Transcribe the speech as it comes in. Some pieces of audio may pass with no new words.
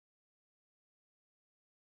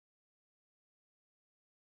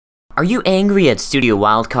Are you angry at Studio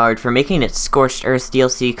Wildcard for making its Scorched Earth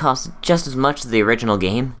DLC cost just as much as the original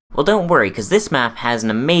game? Well, don't worry, because this map has an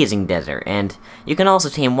amazing desert, and you can also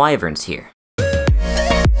tame wyverns here.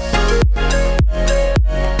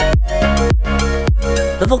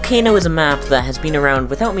 The Volcano is a map that has been around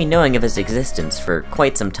without me knowing of its existence for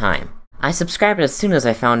quite some time. I subscribed as soon as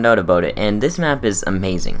I found out about it, and this map is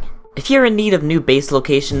amazing. If you're in need of new base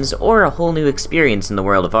locations or a whole new experience in the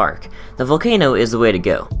world of Ark, the Volcano is the way to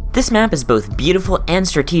go. This map is both beautiful and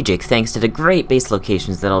strategic thanks to the great base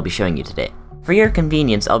locations that I'll be showing you today. For your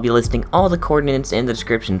convenience, I'll be listing all the coordinates in the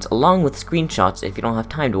descriptions along with screenshots if you don't have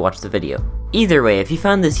time to watch the video. Either way, if you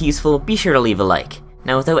found this useful, be sure to leave a like.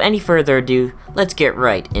 Now without any further ado, let's get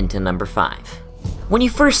right into number 5. When you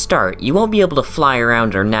first start, you won't be able to fly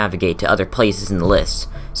around or navigate to other places in the list.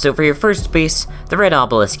 So for your first base, the Red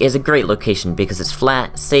Obelisk is a great location because it's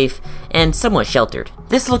flat, safe, and somewhat sheltered.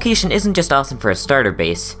 This location isn't just awesome for a starter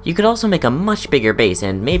base, you could also make a much bigger base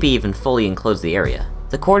and maybe even fully enclose the area.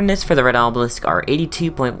 The coordinates for the Red Obelisk are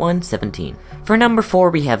 82.117. For number 4,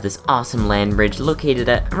 we have this awesome land bridge located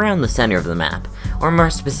at around the center of the map, or more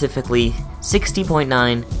specifically,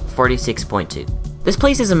 60.9, 46.2. This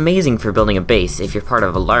place is amazing for building a base if you're part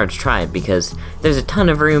of a large tribe because there's a ton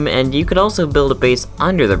of room and you could also build a base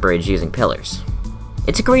under the bridge using pillars.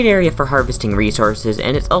 It's a great area for harvesting resources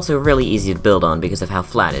and it's also really easy to build on because of how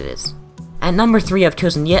flat it is. At number 3, I've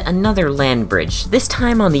chosen yet another land bridge, this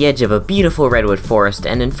time on the edge of a beautiful redwood forest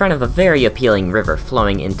and in front of a very appealing river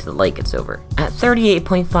flowing into the lake it's over. At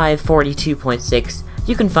 38.5, 42.6,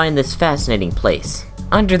 you can find this fascinating place.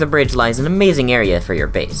 Under the bridge lies an amazing area for your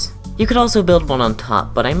base. You could also build one on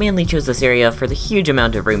top, but I mainly chose this area for the huge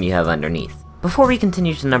amount of room you have underneath. Before we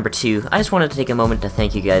continue to number 2, I just wanted to take a moment to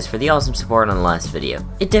thank you guys for the awesome support on the last video.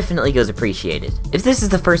 It definitely goes appreciated. If this is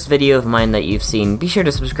the first video of mine that you've seen, be sure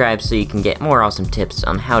to subscribe so you can get more awesome tips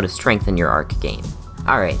on how to strengthen your Ark game.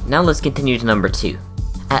 Alright, now let's continue to number 2.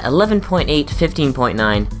 At 11.8,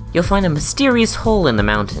 15.9, you'll find a mysterious hole in the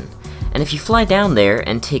mountain. And if you fly down there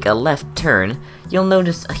and take a left turn, you'll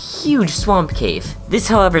notice a huge swamp cave. This,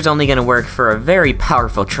 however, is only going to work for a very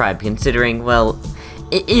powerful tribe considering, well,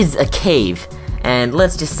 it is a cave. And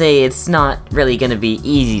let's just say it's not really going to be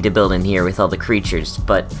easy to build in here with all the creatures,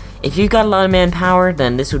 but if you've got a lot of manpower,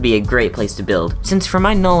 then this would be a great place to build, since from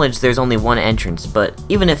my knowledge there's only one entrance, but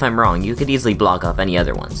even if I'm wrong, you could easily block off any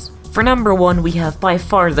other ones. For number 1, we have by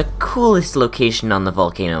far the coolest location on the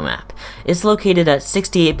Volcano map. It's located at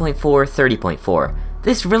 68.4, 30.4.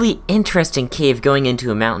 This really interesting cave going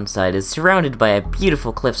into a mountainside is surrounded by a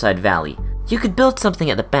beautiful cliffside valley. You could build something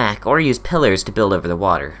at the back or use pillars to build over the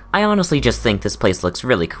water. I honestly just think this place looks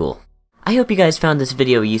really cool. I hope you guys found this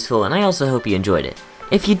video useful and I also hope you enjoyed it.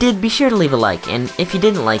 If you did, be sure to leave a like, and if you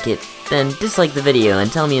didn't like it, then dislike the video and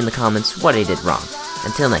tell me in the comments what I did wrong.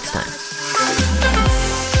 Until next time.